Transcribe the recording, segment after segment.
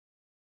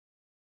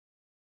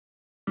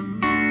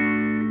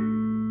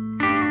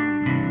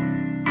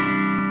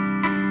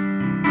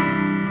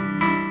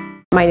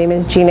My name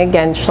is Gina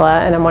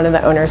Genshlea, and I'm one of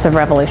the owners of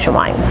Revolution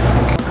Wines.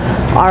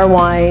 Our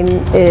wine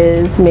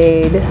is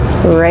made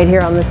right here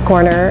on this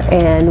corner,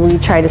 and we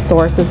try to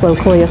source as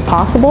locally as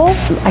possible.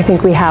 I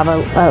think we have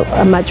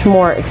a much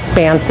more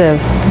expansive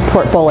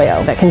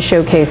portfolio that can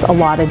showcase a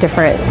lot of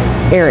different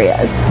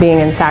areas. Being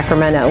in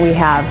Sacramento, we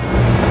have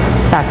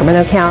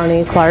Sacramento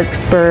County,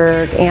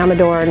 Clarksburg,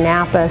 Amador,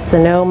 Napa,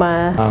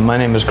 Sonoma. My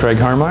name is Craig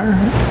Haarmeyer.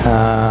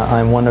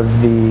 I'm one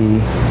of the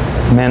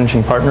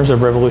managing partners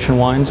of Revolution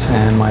Wines,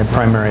 and my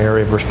primary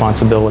area of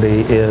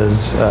responsibility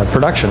is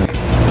production.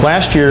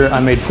 Last year I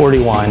made 40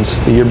 wines.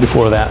 The year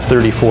before that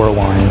 34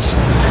 wines.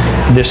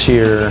 This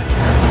year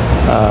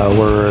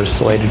we're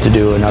slated to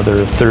do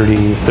another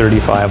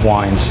 35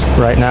 wines.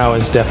 Right now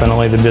is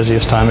definitely the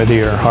busiest time of the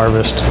year.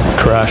 Harvest,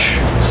 crush,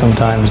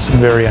 sometimes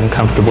very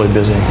uncomfortably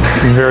busy.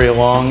 Very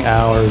long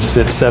hours.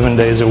 It's 7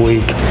 days a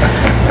week,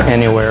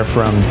 anywhere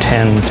from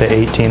 10 to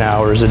 18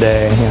 hours a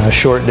day. You know, a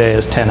short day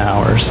is 10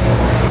 hours.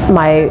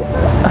 My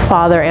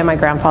father and my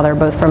grandfather are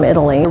both from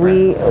Italy.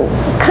 We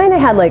kind of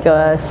had like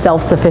a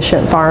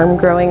self-sufficient farm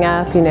growing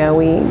up. You know,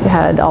 we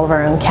had all of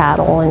our own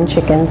cattle and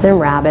chickens and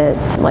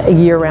rabbits, like a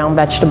year-round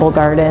vegetable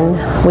garden.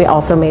 We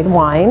also made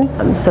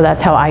wine, so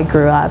that's how I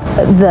grew up.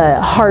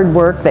 The hard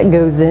work that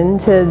goes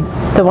into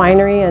the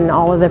winery and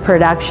all of the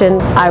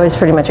production, I was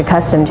pretty much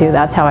accustomed to.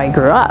 That's how I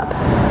grew up.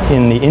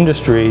 In the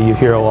industry, you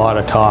hear a lot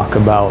of talk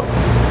about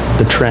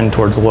the trend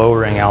towards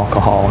lowering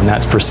alcohol, and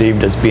that's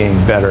perceived as being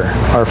better.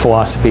 Our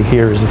philosophy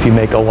here is if you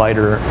make a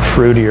lighter,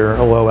 fruitier,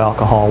 low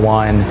alcohol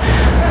wine,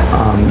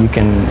 you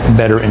can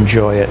better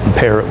enjoy it and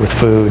pair it with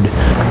food.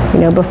 You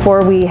know,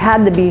 before we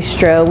had the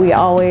bistro, we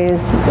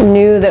always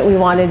knew that we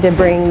wanted to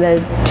bring the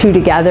two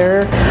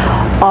together.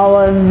 All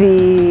of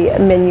the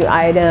menu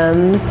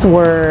items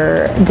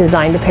were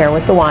designed to pair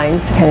with the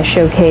wines to kind of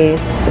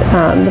showcase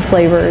the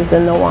flavors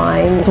in the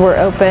wines. We're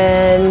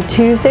open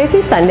Tuesday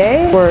through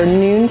Sunday. We're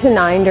noon to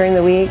 9 during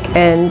the week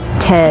and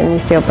 10. We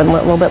stay open a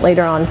little bit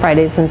later on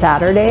Fridays and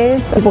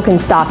Saturdays. People can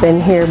stop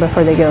in here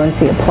before they go and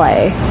see a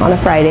play on a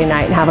Friday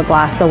night and have a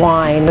glass of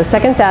wine. The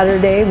second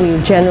Saturday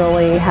we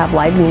generally have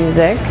live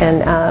music,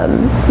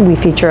 and we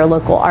feature a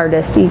local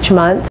artist each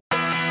month.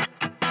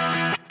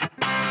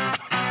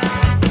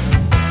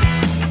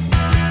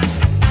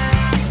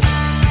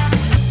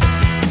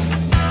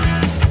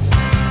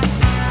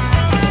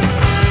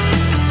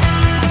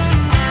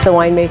 The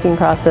winemaking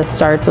process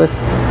starts with,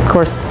 of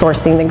course,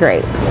 sourcing the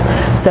grapes.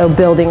 So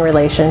building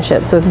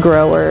relationships with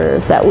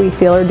growers that we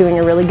feel are doing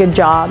a really good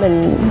job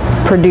and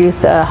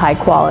produce high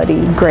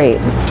quality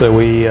grapes. So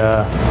we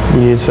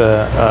use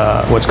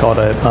what's called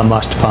a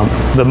must pump.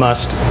 The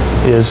must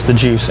is the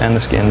juice and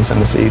the skins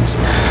and the seeds.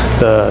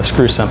 The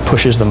screw sump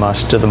pushes the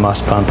must to the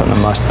must pump, and the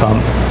must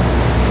pump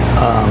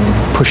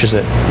pushes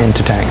it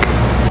into tank.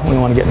 We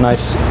want to get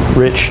nice,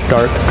 rich,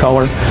 dark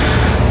color.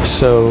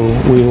 So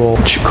we will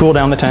cool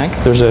down the tank.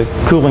 There's a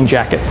cooling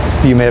jacket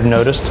you may have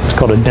noticed. It's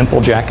called a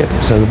dimple jacket.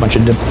 It has a bunch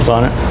of dimples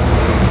on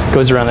it.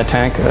 Goes around the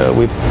tank.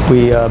 We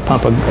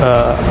pump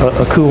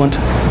a coolant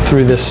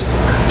through this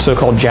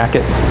so-called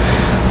jacket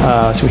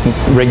so we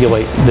can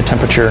regulate the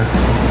temperature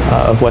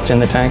of what's in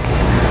the tank.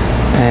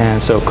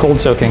 And so cold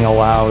soaking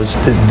allows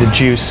the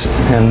juice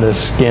and the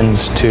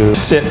skins to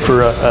sit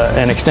for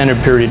an extended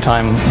period of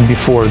time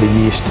before the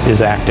yeast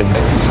is active.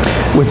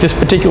 With this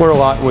particular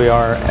lot, we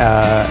are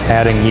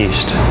adding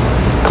yeast,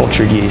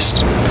 cultured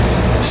yeast.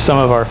 Some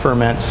of our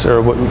ferments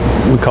are what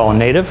we call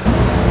native.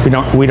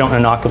 We don't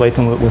inoculate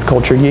them with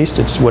cultured yeast.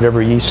 It's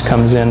whatever yeast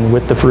comes in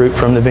with the fruit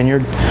from the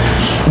vineyard.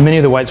 Many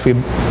of the whites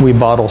we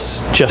bottle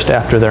just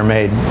after they're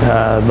made.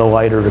 The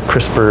lighter,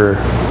 crisper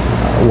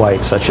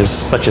white, such as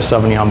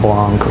Sauvignon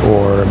Blanc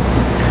or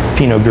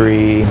Pinot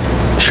Gris.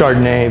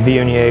 Chardonnay,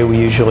 Viognier, we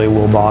usually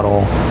will bottle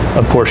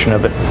a portion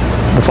of it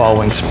the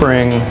following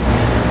spring,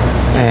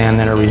 and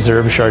then a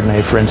reserve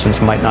Chardonnay, for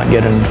instance, might not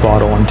get into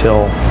bottle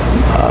until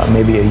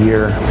maybe a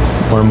year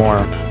or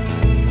more.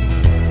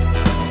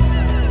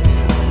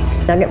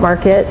 Nugget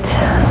Market,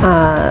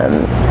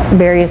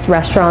 various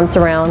restaurants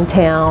around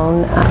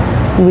town.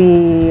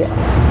 We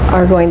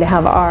are going to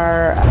have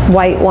our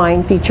white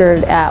wine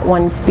featured at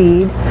One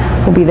Speed.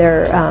 Will be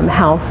their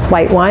house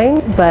white wine,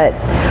 but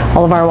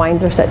all of our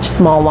wines are such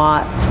small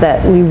lots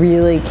that we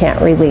really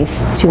can't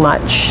release too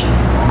much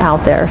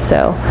out there,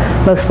 so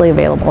mostly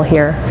available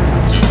here.